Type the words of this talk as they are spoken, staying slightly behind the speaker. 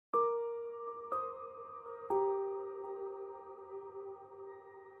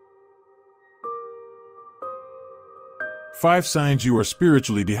5 Signs You Are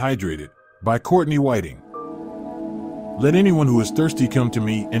Spiritually Dehydrated, by Courtney Whiting. Let anyone who is thirsty come to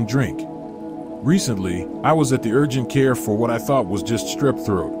me and drink. Recently, I was at the urgent care for what I thought was just strep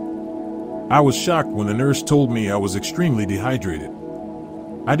throat. I was shocked when the nurse told me I was extremely dehydrated.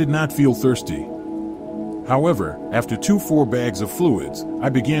 I did not feel thirsty. However, after 4 bags of fluids, I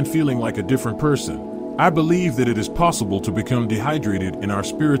began feeling like a different person. I believe that it is possible to become dehydrated in our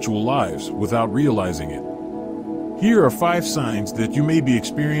spiritual lives without realizing it. Here are 5 signs that you may be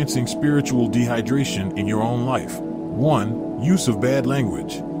experiencing spiritual dehydration in your own life. 1. Use of bad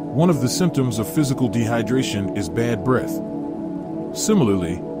language. One of the symptoms of physical dehydration is bad breath.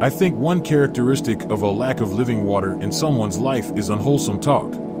 Similarly, I think one characteristic of a lack of living water in someone's life is unwholesome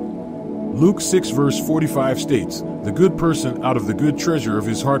talk. Luke 6 verse 45 states, "The good person out of the good treasure of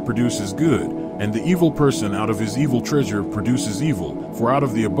his heart produces good, and the evil person out of his evil treasure produces evil, for out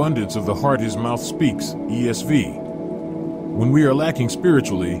of the abundance of the heart his mouth speaks." ESV. When we are lacking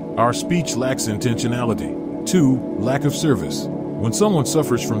spiritually, our speech lacks intentionality. 2. Lack of service. When someone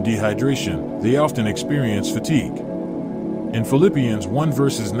suffers from dehydration, they often experience fatigue. In Philippians 1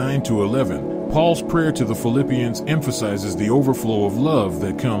 verses 9 to 11, Paul's prayer to the Philippians emphasizes the overflow of love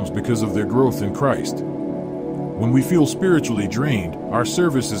that comes because of their growth in Christ. When we feel spiritually drained, our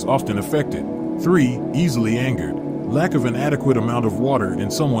service is often affected. 3. Easily angered. Lack of an adequate amount of water in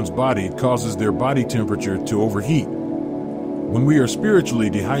someone's body causes their body temperature to overheat. When we are spiritually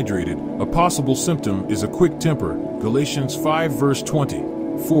dehydrated, a possible symptom is a quick temper. Galatians 5 verse 20.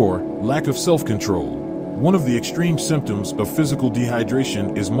 4. Lack of self-control. One of the extreme symptoms of physical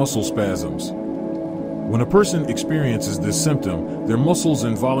dehydration is muscle spasms. When a person experiences this symptom, their muscles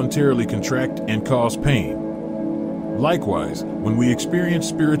involuntarily contract and cause pain. Likewise, when we experience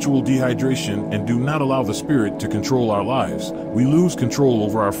spiritual dehydration and do not allow the Spirit to control our lives, we lose control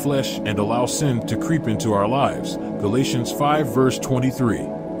over our flesh and allow sin to creep into our lives. Galatians 5 verse 23.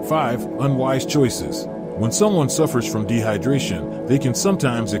 5. Unwise choices. When someone suffers from dehydration, they can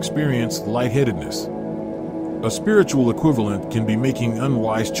sometimes experience lightheadedness. A spiritual equivalent can be making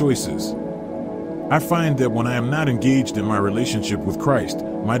unwise choices. I find that when I am not engaged in my relationship with Christ,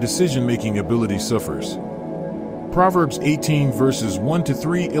 my decision-making ability suffers. Proverbs 18 verses 1 to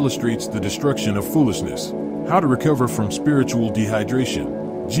 3 illustrates the destruction of foolishness. How to recover from spiritual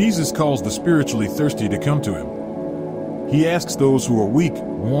dehydration. Jesus calls the spiritually thirsty to come to him. He asks those who are weak,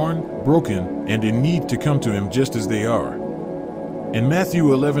 worn, broken, and in need to come to him just as they are. In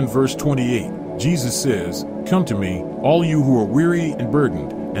Matthew 11 verse 28, Jesus says, "Come to me, all you who are weary and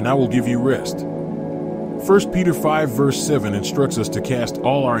burdened, and I will give you rest." 1 Peter 5 verse 7 instructs us to cast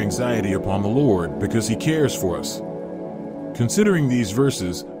all our anxiety upon the Lord because he cares for us. Considering these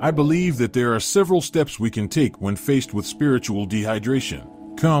verses, I believe that there are several steps we can take when faced with spiritual dehydration.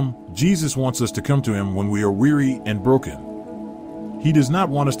 Come, Jesus wants us to come to him when we are weary and broken. He does not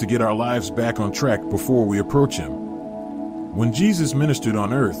want us to get our lives back on track before we approach him. When Jesus ministered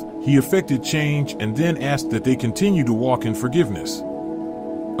on earth, he effected change and then asked that they continue to walk in forgiveness.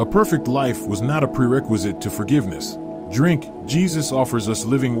 A perfect life was not a prerequisite to forgiveness. Drink. Jesus offers us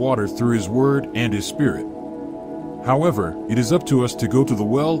living water through his word and his Spirit. However, it is up to us to go to the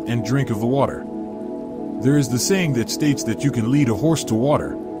well and drink of the water. There is the saying that states that you can lead a horse to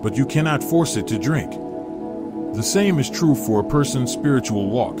water, but you cannot force it to drink. The same is true for a person's spiritual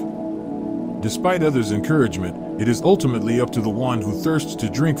walk. Despite others' encouragement, it is ultimately up to the one who thirsts to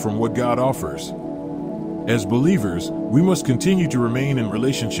drink from what God offers. As believers, we must continue to remain in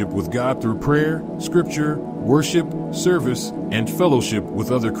relationship with God through prayer, scripture, worship, service, and fellowship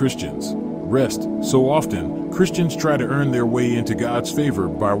with other Christians. Rest. So often, Christians try to earn their way into God's favor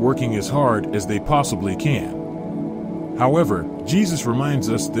by working as hard as they possibly can. However, Jesus reminds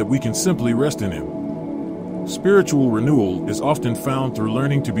us that we can simply rest in him. Spiritual renewal is often found through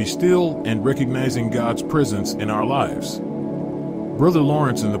learning to be still and recognizing God's presence in our lives. Brother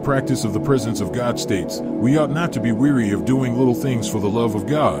Lawrence in The Practice of the Presence of God states, "We ought not to be weary of doing little things for the love of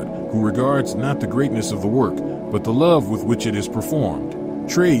God, who regards not the greatness of the work, but the love with which it is performed."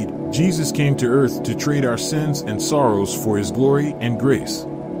 Trade. Jesus came to earth to trade our sins and sorrows for his glory and grace.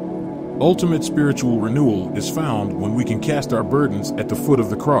 Ultimate spiritual renewal is found when we can cast our burdens at the foot of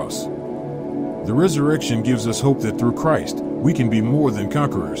the cross. The resurrection gives us hope that through Christ, we can be more than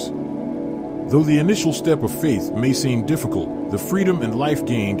conquerors. Though the initial step of faith may seem difficult, the freedom and life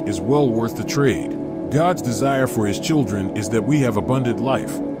gained is well worth the trade. God's desire for his children is that we have abundant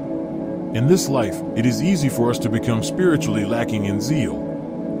life. In this life, it is easy for us to become spiritually lacking in zeal.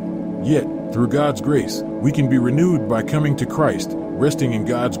 Yet, through God's grace, we can be renewed by coming to Christ, resting in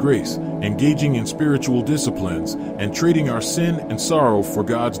God's grace, engaging in spiritual disciplines, and trading our sin and sorrow for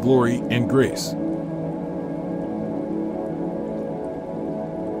God's glory and grace.